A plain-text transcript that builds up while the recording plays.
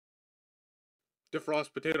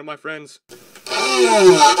Defrost potato, my friends.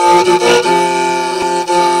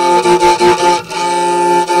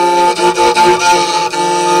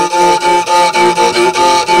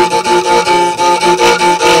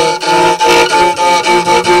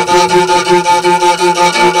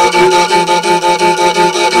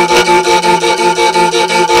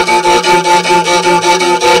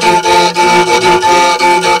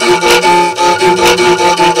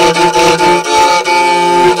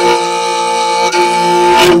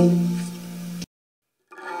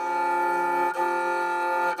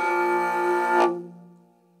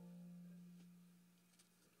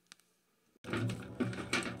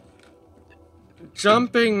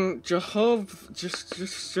 Jumping Jehoshaphat,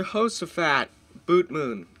 Boot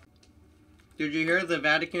Moon. Did you hear the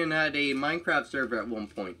Vatican had a Minecraft server at one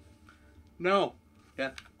point? No.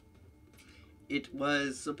 Yeah. It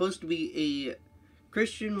was supposed to be a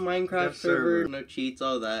Christian Minecraft server, no cheats,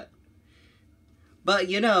 all that. But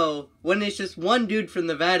you know, when it's just one dude from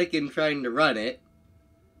the Vatican trying to run it,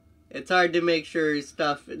 it's hard to make sure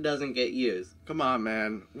stuff doesn't get used. Come on,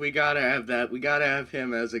 man. We gotta have that. We gotta have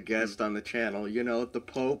him as a guest on the channel. You know, the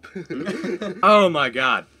Pope. Oh my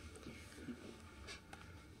god.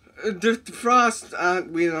 Frost,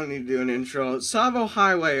 we don't need to do an intro. Savo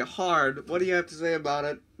Highway, hard. What do you have to say about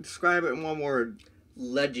it? Describe it in one word.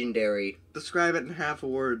 Legendary. Describe it in half a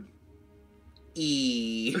word.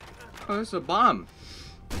 E. Oh, there's a bomb.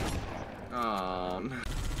 Oh, no.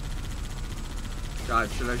 God,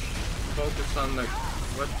 should I focus on the...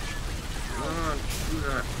 What? Shoot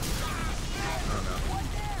her. Oh, no.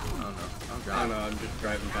 Oh, no. Oh, God. I don't know, I'm just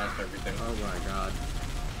driving past everything. Oh, my God.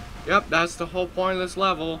 Yep, that's the whole point of this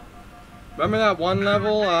level. Remember that one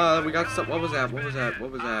level? We got some... What was that?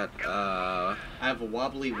 I have a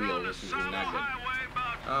wobbly wheel. This is not good.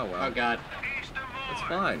 Oh, well. Oh, God. It's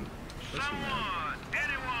fine. Listen, man.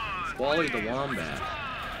 It's Wally the Wombat.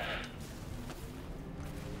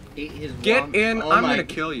 Get in! I'm gonna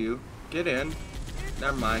kill you. Get in.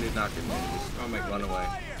 Never mind, he's not getting in. Oh my God. Run away.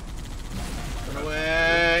 Run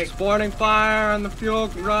away! Sporting fire on the fuel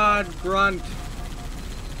rod grunt.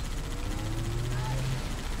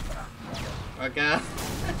 Oh God.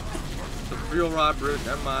 The fuel rod brute,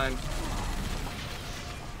 never mind.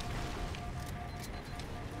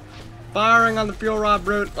 Firing on the fuel rod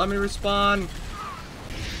brute, let me respawn.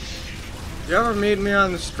 If you ever meet me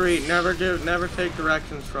on the street, never take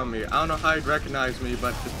directions from me. I don't know how you'd recognize me,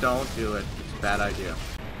 but just don't do it. It's a bad idea.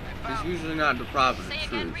 It's usually not the prophet of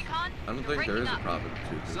truth. I don't think there is a prophet of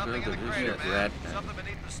truth. There's regret.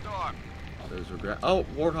 There's regret. Oh,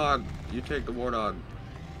 Warthog. You take the Warthog.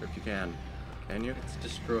 If you can. Can you? It's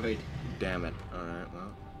destroyed. Damn it. Alright,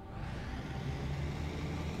 well.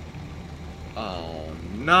 Oh,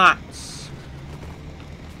 nuts!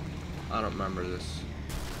 I don't remember this.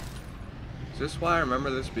 Is this why I remember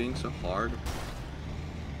this being so hard?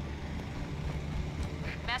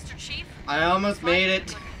 Master Chief? I almost made it.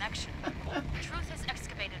 Truth has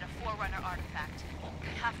excavated a Forerunner artifact. We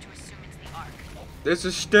have to assume it's the Ark. This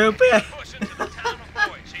is stupid!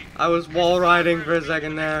 I was wall riding for a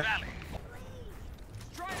second there.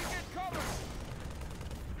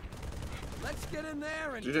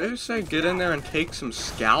 Did I just say get in there and take some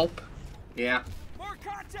scalp? Yeah. More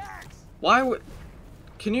contacts! Why would...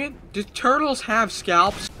 Can you... Do turtles have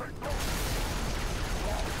scalps?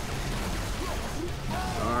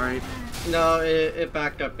 Alright. No, it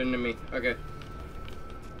backed up into me. Okay.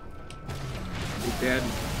 He's dead.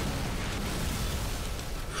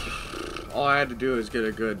 All I had to do is get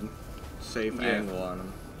a good, safe angle on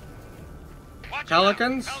him.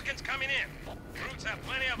 Pelicans? Pelicans coming in. Brutes have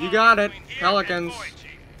plenty of You got it. between here Pelicans. and Boyd,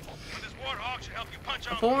 Chief. But this Warthog should help you punch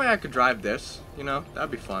on If only I could drive this, you know, that'd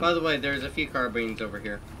be fun. By the way, there's a few carbines over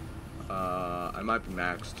here. I might be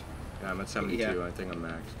maxed. Yeah, I'm at 72. Yeah. I think I'm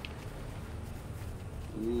maxed.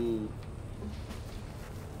 Ooh.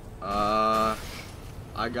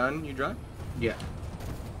 I gun, you drive? Yeah.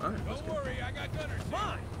 Alright, let's Don't go. worry, I got gunners.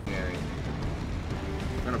 Mine. Mary.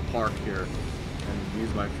 I'm gonna park here and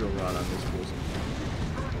use my fuel rod on these fools.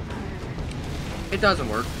 It doesn't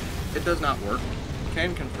work. It does not work.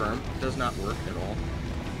 Can confirm. It does not work at all.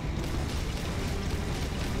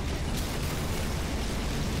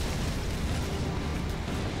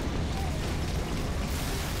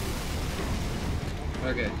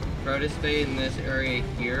 Okay. Try to stay in this area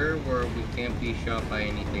here where we can't be shot by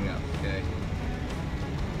anything else, okay?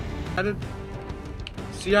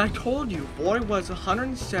 See, I told you, Boy was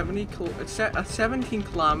 17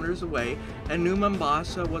 kilometers away, and New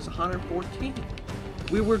Mombasa was 114.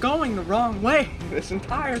 We were going the wrong way this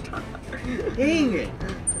entire time. Dang it!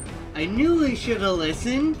 I knew I should have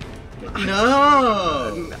listened.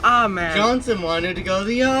 No! on, man. Johnson wanted to go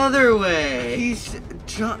the other way.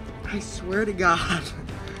 I swear to God.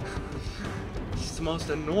 He's the most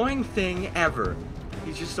annoying thing ever.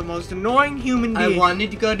 He's just the most annoying human being. I wanted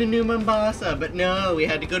to go to New Mombasa, but no, we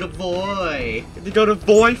had to go to Voi. We had to go to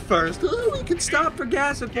Voi first. Oh, we could stop for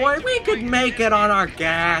gas at Voi. We could make it on our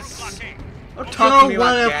gas. Don't talk to me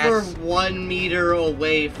about gas. What if we're 1 meter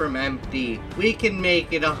away from empty? We can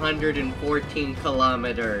make it 114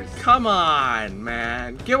 kilometers. Come on,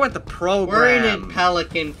 man. Get with the program. We're in a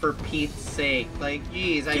Pelican for Pete's sake. Like,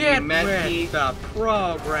 geez, Get with the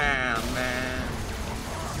program, man.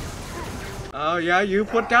 Oh, yeah, you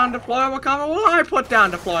put down deployable cover? Well, I put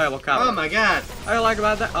down deployable cover. Oh, my God. What do you like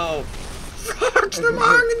about that? Oh, fuck the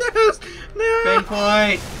mongoose. No.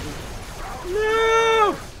 Pinpoint.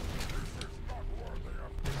 No.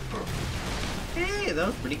 Hey, that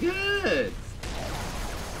was pretty good.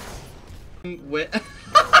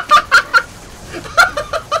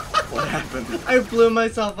 What happened? I blew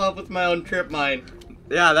myself up with my own trip mine.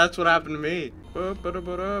 Yeah, that's what happened to me. Oh.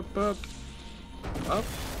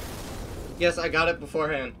 Yes, I got it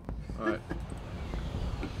beforehand. Alright.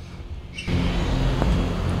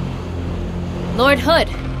 Lord Hood,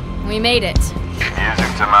 we made it.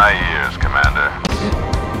 Music to my ears, Commander.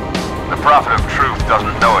 The Prophet of Truth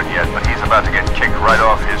doesn't know it yet, but he's about to get kicked right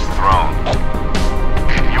off his throne.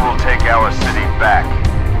 You will take our city back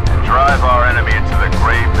and drive our enemy into the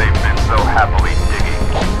grave they've been so happily digging.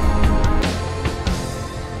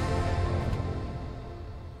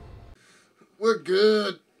 We're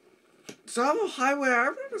good. Salvo Highway, I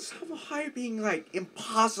remember Salvo High being like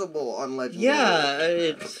impossible on Legendary. Yeah,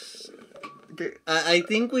 it's. I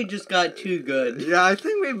think we just got too good. Yeah, I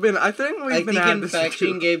think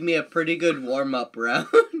Infection gave me a pretty good warm-up round.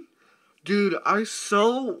 Dude, I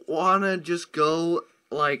so wanna just go,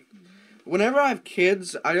 like, whenever I have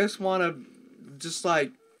kids, I just wanna just,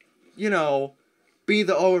 like, you know, be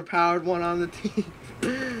the overpowered one on the team. I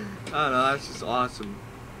don't know, that's just awesome.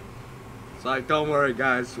 It's like, don't worry,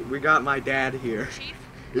 guys, we got my dad here.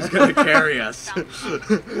 He's gonna carry us.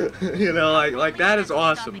 You know, like that is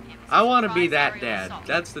awesome. I want to be that dad.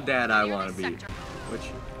 That's the dad I want to be. Which,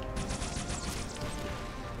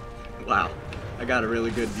 wow, I got a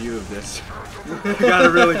really good view of this. I got a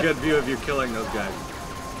really good view of you killing those guys.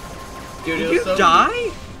 Dude, did you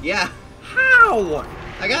die? Yeah. How?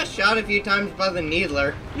 I got shot a few times by the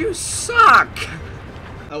Needler. You suck.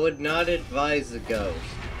 I would not advise the ghost.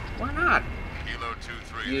 Why not?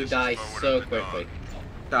 You die so quickly.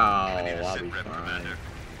 Oh, I'll be fine.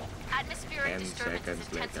 Atmospheric 10 disturbance seconds is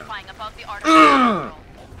intensifying later. above the artificial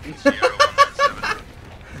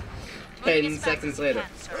 10 seconds later.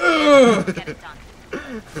 Get it done.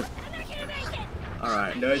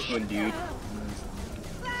 Alright. Nice one, dude.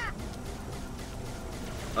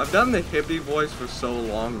 I've done the hippie voice for so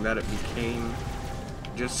long that it became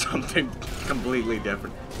just something completely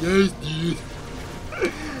different. Nice, dude.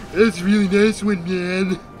 That's a really nice one,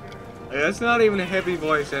 man. That's not even a hippie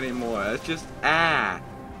voice anymore. That's just,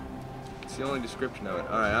 It's the only description of it.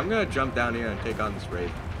 Alright, I'm gonna jump down here and take on this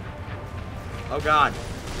raid. Oh god.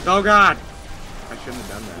 Oh god! I shouldn't have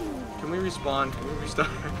done that. Can we respawn? Can we restart?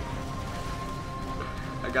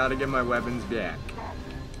 I gotta get my weapons back.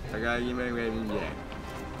 I gotta get my weapons back.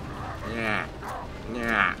 Yeah.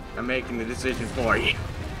 Yeah. I'm making the decision for you.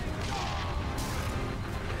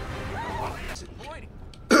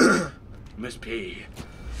 Miss P.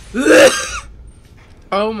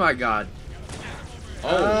 Oh my god.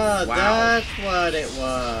 Oh, wow. That's what it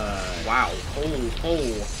was. Wow.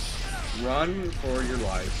 Oh. Run for your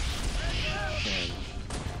life.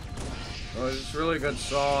 Oh, it's a really good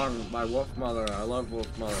song by Wolf Mother. I love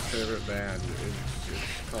Wolf Mother. Favorite band.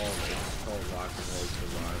 It's called Rock and Roll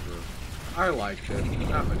Survivor. I liked it.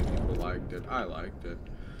 Not many people liked it. I liked it.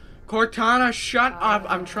 Cortana, shut up!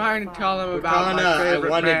 I'm trying to tell them about my favorite I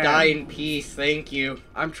want band. to die in peace, thank you.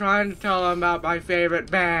 I'm trying to tell them about my favorite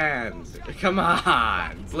band. Come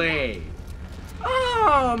on, please.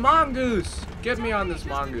 Oh, mongoose! Get me on this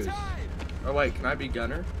mongoose. Oh wait, can I be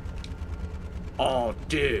gunner? Oh,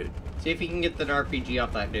 dude. See if you can get the RPG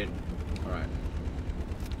off that dude. Alright.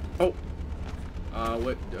 Oh.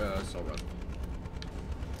 So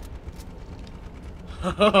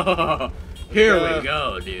run. Here we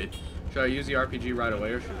go, dude. Should I use the RPG right away,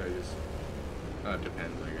 or should I just... it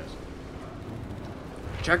depends, I guess.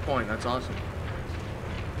 Checkpoint, that's awesome.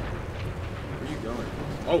 Where are you going?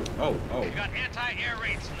 Oh. We got anti-air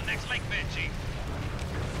raids from the next lake bed, Chief.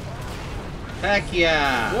 Heck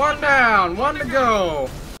yeah! One down, one to go!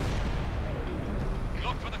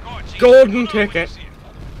 Look for the core, Chief. Golden ticket.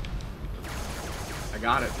 I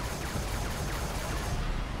got it.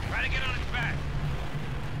 Try to get on its back.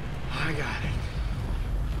 I got it.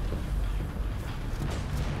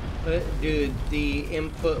 But, dude, the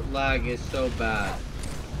input lag is so bad.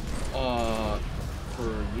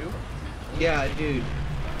 For you? Yeah, dude.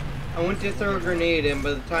 I went to throw a grenade, and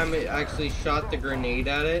by the time it actually shot the grenade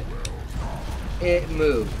at it, it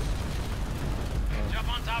moved.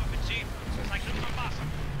 Jump on top of it, Chief. It's like doing a possum.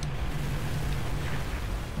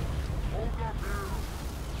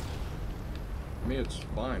 Me, it's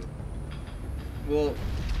fine. Well,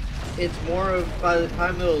 it's more of by the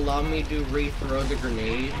time it'll allow me to re-throw the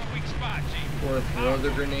grenade Weak spot, Chief. or throw the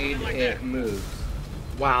grenade, it moves.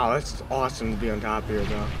 Wow, that's awesome to be on top here,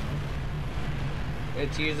 though.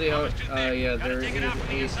 It's usually how, yeah, there is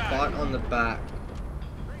a spot on the back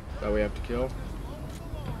That we have to kill?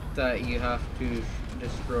 that you have to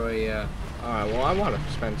destroy, yeah. Alright, well, I want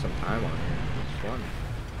to spend some time on here. It's fun.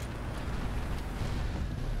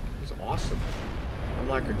 It's awesome. I'm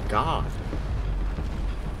like a god.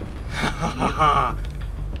 Oh,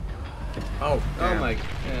 Oh damn. my,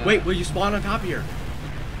 Wait, will you spawn on top here?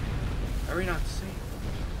 Are we not safe?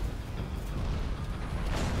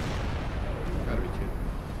 Gotta be kidding.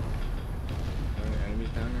 Are there enemies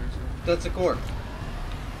down there or something? That's a corpse.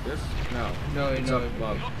 This? No. No, It's no. up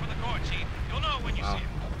above. Look for the core, Chief. You'll know when you Wow. see it.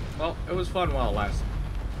 Well, it was fun while it lasted.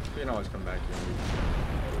 You can always come back here.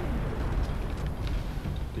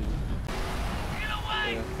 Get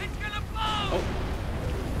away! Yeah. It's gonna blow! Oh!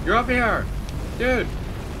 You're up here! Dude!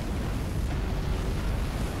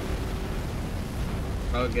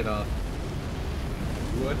 I'll get off.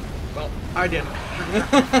 You would? Well, I didn't.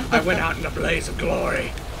 I went out in a blaze of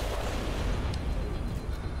glory.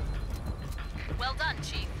 Well done,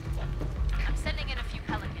 Chief. I'm sending in a few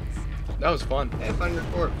pelicans. That was fun. Hey, I found your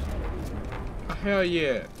corpse. Oh, hell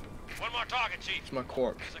yeah. One more target, Chief. It's my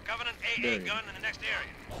corpse. There's a Covenant There AA you gun in the next area.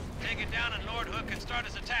 Take it down and Lord Hood can start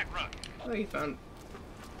his attack run. Oh, you found...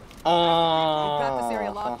 Oh. We've got this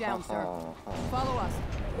area locked down, sir. Follow us.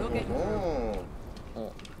 We'll get you through.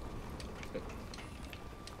 Oh.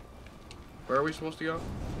 Where are we supposed to go?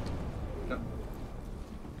 No.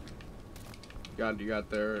 You got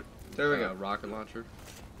there. There we go. Rocket launcher.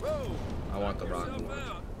 I want the rocket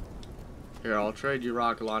launcher. Here, I'll trade you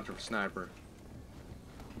rocket launcher for sniper.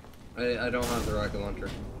 I don't have the rocket launcher.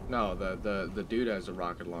 No, the dude has a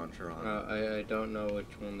rocket launcher on. I don't know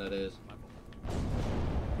which one that is.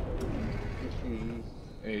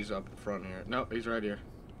 He's up front here. No, he's right here.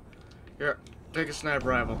 Here, take a sniper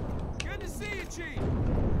rifle. Good to see you, Chief.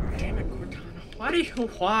 Damn it, Cortana. What do you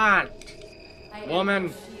want?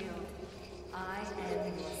 Woman.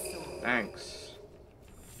 Thanks.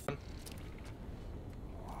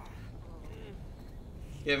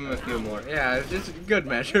 Give him a few more. Yeah, it's just a good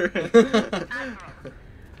measure. Admiral, a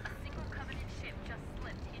single Covenant ship just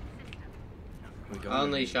slipped in system. I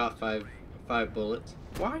only shot five bullets.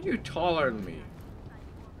 Why are you taller than me?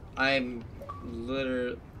 I'm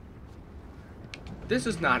literally... This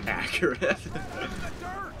is not accurate.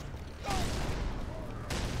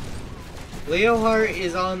 Leohart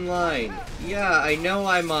is online. Yeah, I know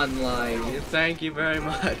I'm online. Thank you very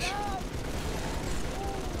much.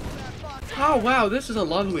 Oh wow, this is a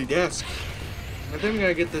lovely desk. I think I'm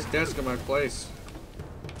gonna get this desk in my place.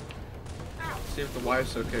 See if the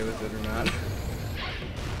wife's okay with it or not.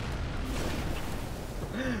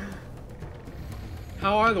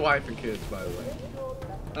 How are the wife and kids, by the way?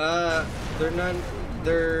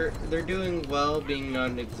 They're doing well, being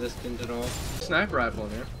non-existent and all. Sniper rifle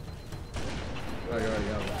in here. Oh, you already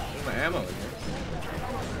got one. There's my ammo in here.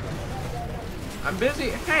 I'm busy.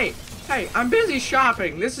 Hey, I'm busy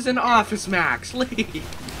shopping. This is an OFFICEMAX. Leave.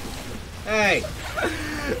 Hey!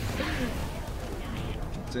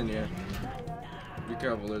 It's in here. Be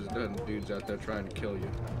careful, there's a dozen dudes out there trying to kill you.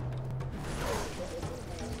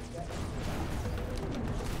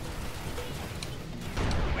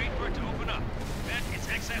 Wait for it to open up. Then it's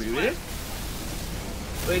excess We did it?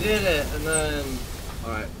 blast. We did it, and then...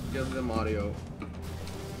 Alright, give them audio.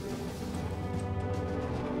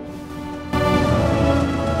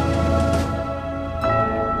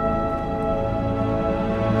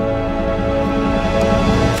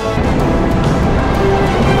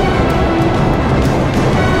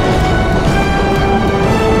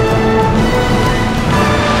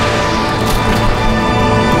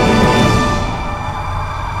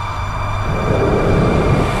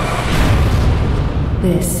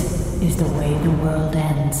 This is the way the world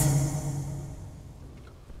ends.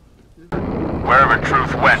 Wherever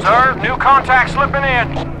Truth went. Sir, new contact slipping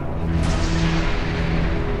in.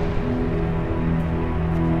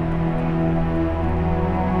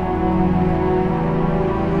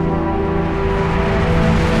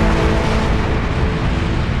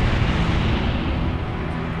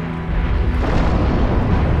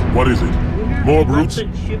 What is it? More brutes?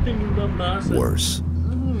 Worse.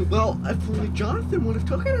 Well, if only Jonathan would have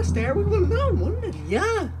taken us there, we would have known, wouldn't it?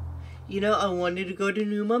 Yeah. You know, I wanted to go to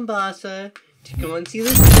New Mombasa, to go and see the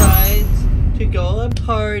strides, to go and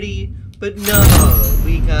party, but no,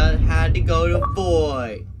 we had to go to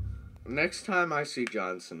Boy. Next time I see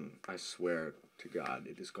Johnson, I swear to God,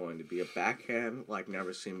 it is going to be a backhand like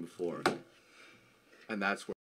never seen before. And that's where